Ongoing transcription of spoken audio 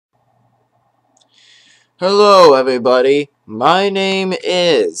Hello everybody, my name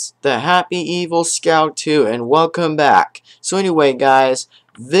is the Happy Eivl Scout 2 and welcome back. So anyway guys,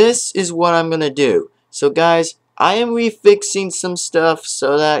 this is what I'm gonna do. So guys, I am refixing some stuff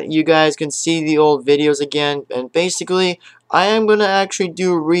so that you guys can see the old videos again, and basically I am gonna actually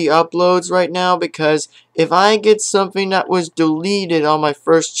do re-uploads right now because if I get something that was deleted on my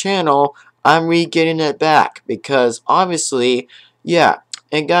first channel, I'm re-getting it back because obviously, yeah.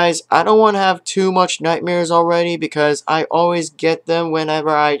 And guys, I don't want to have too much nightmares already because I always get them whenever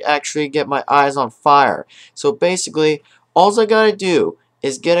I actually get my eyes on fire. So basically, all I gotta do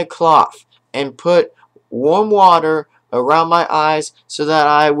is get a cloth and put warm water around my eyes so that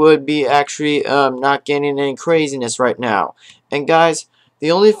I would be actually not getting any craziness right now. And guys,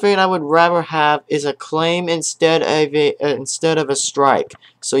 the only thing I would rather have is a claim instead of a strike.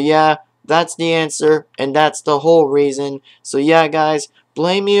 So yeah, that's the answer, and that's the whole reason. So yeah, guys.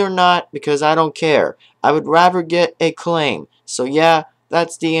 Blame me or not, because I don't care. I would rather get a claim. So yeah,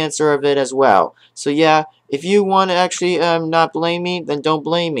 that's the answer of it as well. So yeah, if you want to actually not blame me, then don't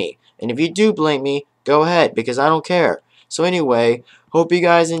blame me. And if you do blame me, go ahead, because I don't care. So anyway, hope you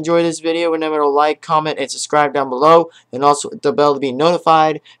guys enjoyed this video. Remember to like, comment, and subscribe down below. And also hit the bell to be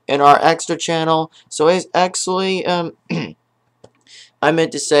notified in our extra channel. So it's actually, I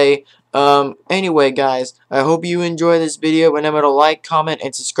meant to say, anyway guys, I hope you enjoy this video. Remember to like, comment,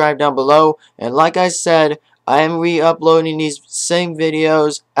 and subscribe down below. And like I said, I am re-uploading these same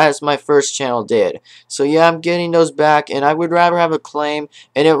videos as my first channel did. So yeah, I'm getting those back, and I would rather have a claim,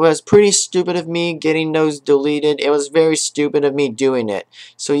 and it was pretty stupid of me getting those deleted. It was very stupid of me doing it.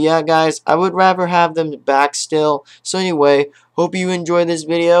 So yeah guys, I would rather have them back still. So anyway, hope you enjoy this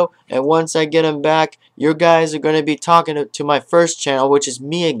video, and once I get them back, you guys are going to be talking to my first channel, which is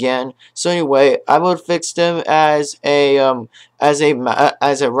me again. So anyway, I will fix them as a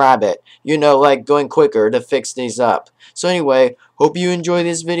rabbit, you know, like going quicker to fix these up. So anyway, hope you enjoy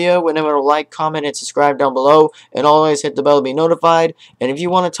this video. Remember to like, comment, and subscribe down below, and always hit the bell to be notified. And if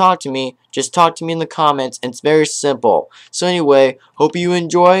you want to talk to me, just talk to me in the comments, and it's very simple. So anyway, hope you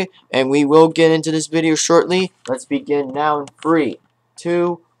enjoy, and we will get into this video shortly. Let's begin now in 3,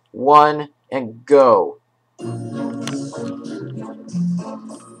 2, 1, and go.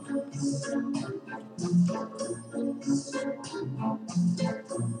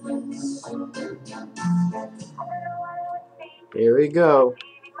 Here we go.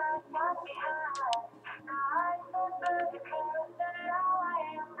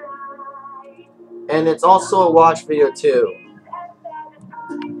 And it's also a watch video too.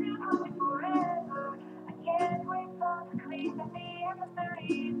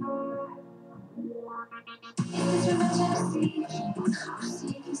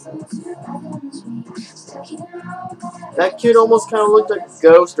 That kid almost kind of looked like a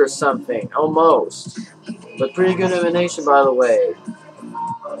ghost or something. Almost. But pretty good animation, by the way.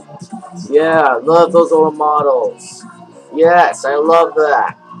 Yeah, love those old models. Yes, I love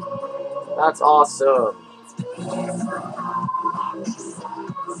that. That's awesome.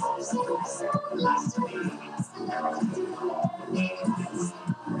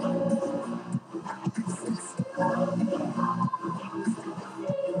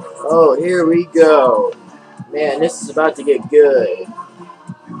 Oh, here we go. Man, this is about to get good.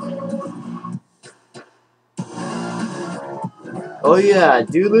 Oh yeah,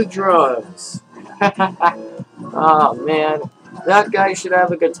 do the drums. Oh man, that guy should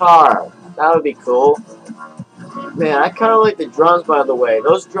have a guitar. That would be cool. Man, I kind of like the drums, by the way.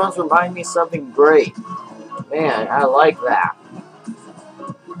 Those drums remind me of something great. Man, I like that.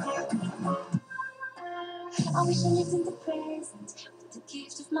 I wish I lived in the present with the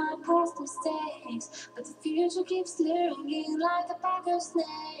gift of my past mistakes, but the future keeps luring in like a pack of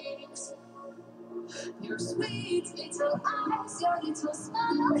snakes. Your sweet little eyes, your little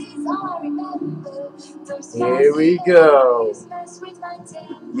smile is all I remember. Here we go.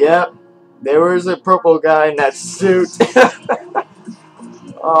 Yep, there was a purple guy in that suit.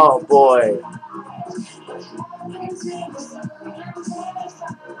 Oh boy.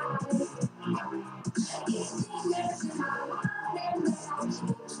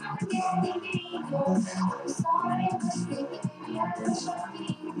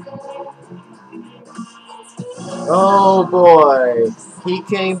 Oh boy, he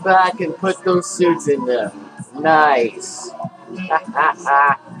came back and put those suits in them. Nice.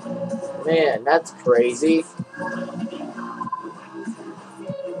 Man, that's crazy.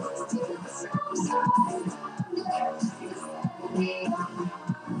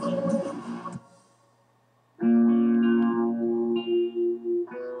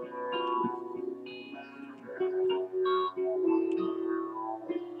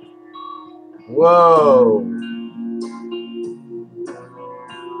 Whoa.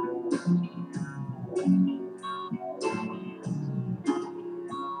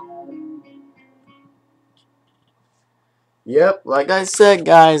 Yep, like I said,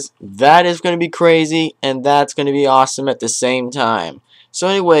 guys, that is going to be crazy, and that's going to be awesome at the same time. So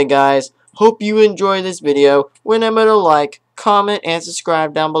anyway, guys, hope you enjoyed this video. Remember to like, comment, and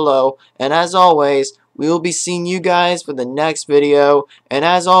subscribe down below. And as always, we will be seeing you guys for the next video. And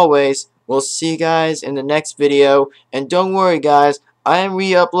as always, we'll see you guys in the next video. And don't worry, guys, I am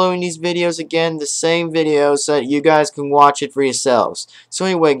re-uploading these videos again, the same videos, so that you guys can watch it for yourselves. So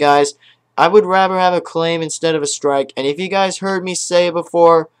anyway, guys, I would rather have a claim instead of a strike, and if you guys heard me say it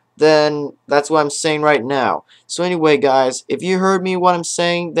before, then that's what I'm saying right now. So anyway, guys, if you heard me what I'm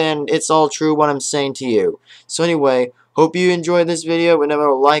saying, then it's all true what I'm saying to you. So anyway, hope you enjoyed this video. Remember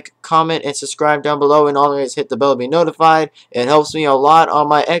to like, comment, and subscribe down below, and always hit the bell to be notified. It helps me a lot on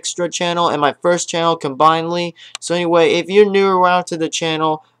my extra channel and my first channel combinedly. So anyway, if you're new around to the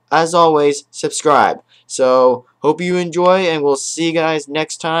channel, as always, subscribe. So, hope you enjoy, and we'll see you guys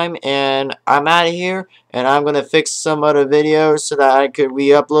next time. And I'm out of here, and I'm going to fix some other videos so that I could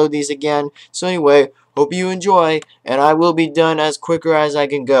re-upload these again. So anyway, hope you enjoy, and I will be done as quicker as I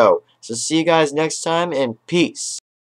can go. So see you guys next time, and peace.